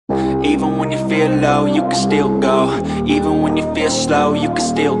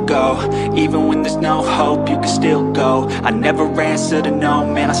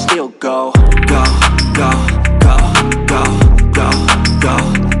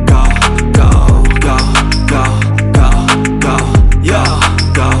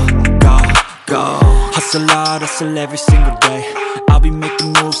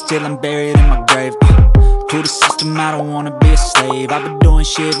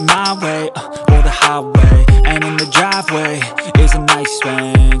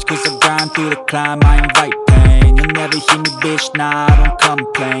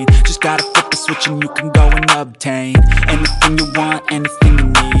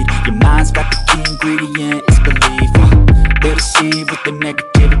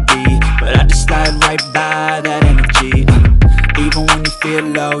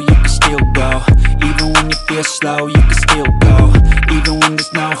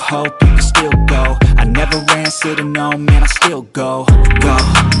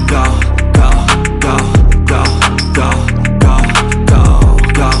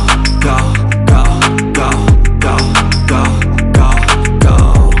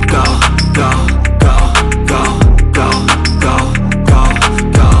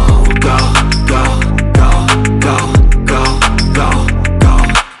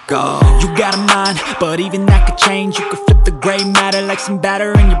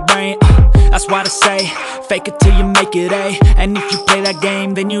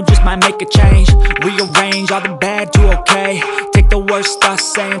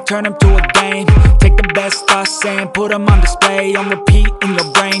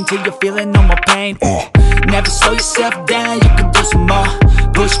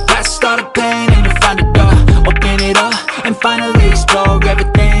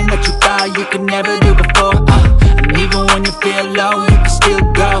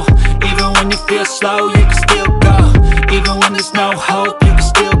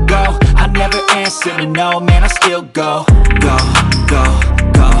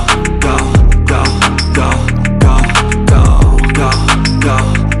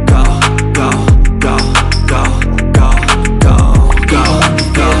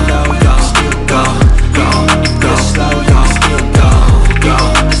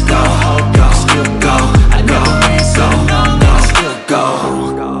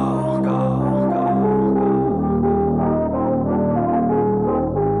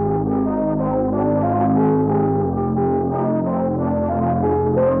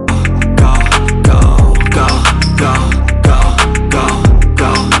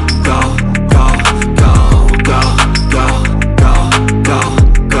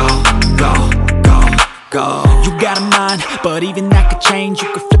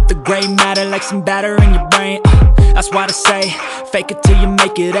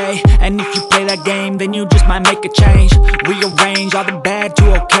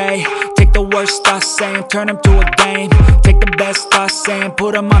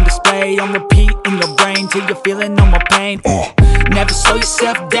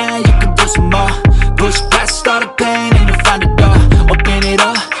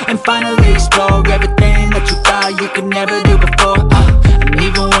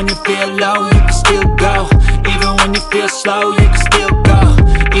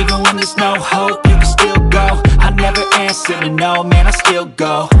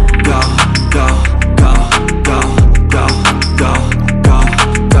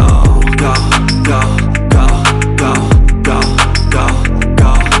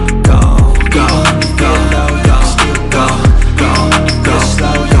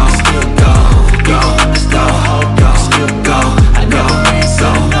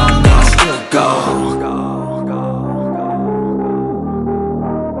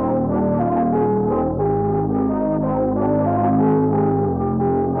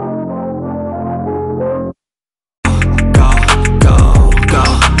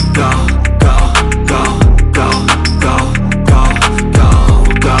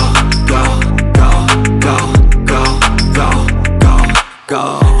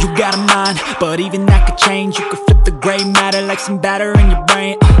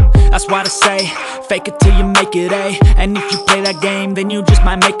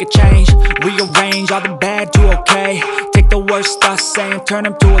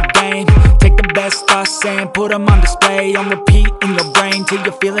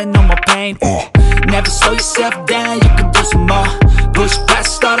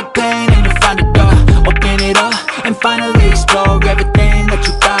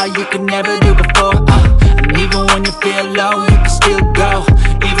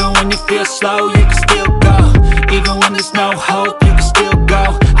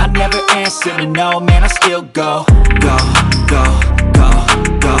answer to no, man, I still go. Go, go, go,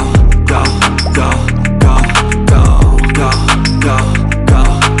 go, go, go, go, go, go, go, go,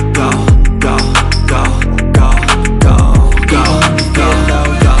 go, go, go, go, go, go, go, low,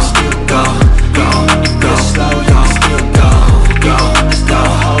 you still go. Go, go slow, you still go. Go, there's no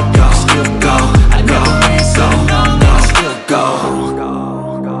hope, you still go. I never answer to no, man, I still go.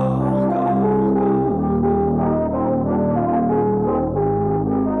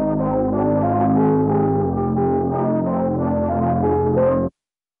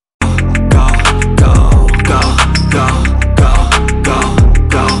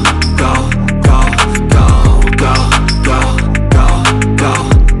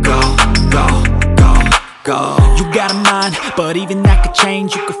 You got a mind, but even that could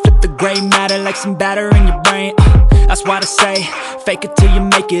change. You could flip the gray matter like some batter in your brain. That's why they say, fake it till you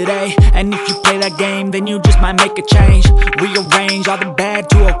make it A. And if you play that game, then you just might make a change. Rearrange all the bad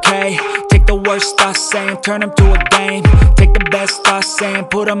to okay. Take the worst thoughts saying, turn them to a game. Take the best thoughts saying,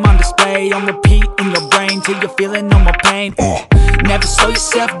 put them on display. On repeat in your brain till you're feeling no more pain. Never slow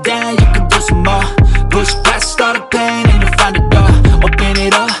yourself down, you can do some more. Push past all the pain and you'll find a door. Open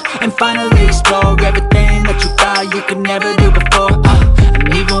it up and finally explore everything that you thought you could never do before.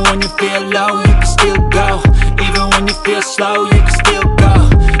 And even when you feel low, you can still go. Even when you feel slow, you can still go.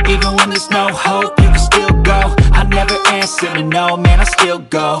 Even when there's no hope, you can still go. I never answer to no, man, I still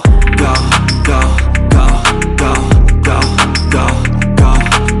go. Go, go, go, go, go, go, go, go,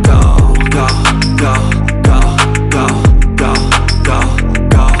 go, go, go, go, go, go, go,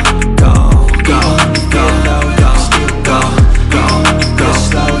 go, go, go low, you still go. Go, go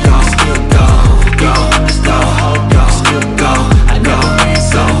slow, you still go. Go, there's no hope, you still go. I never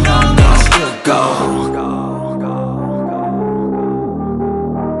answer to no, man, I still go.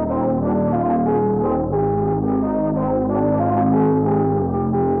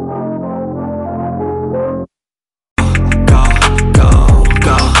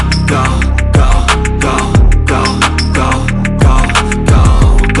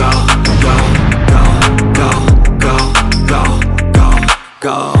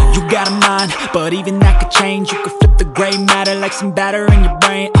 You got a mind, but even that could change. You could flip the gray matter like some batter in your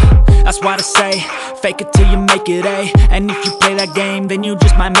brain. That's why they say, fake it till you make it A. And if you play that game, then you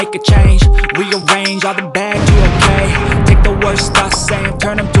just might make a change. Rearrange all the bad to okay. Take the worst thoughts saying,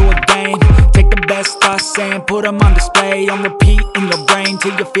 turn them to a game. Take the best thoughts saying, put them on display. On repeat in your brain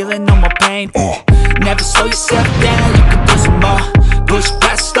till you're feeling no more pain. Never slow yourself down, you can do some more. Push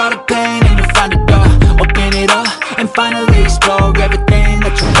past all the pain and you'll find a door. Open it up and finally explore everything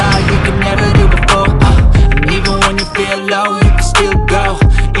that you thought you could never do before. And even when you feel low, you can still go.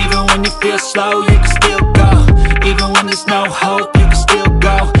 Even when you feel slow, you can still go. Even when there's no hope, you can still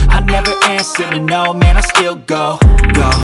go. I never answer to no, man, I still go. Go.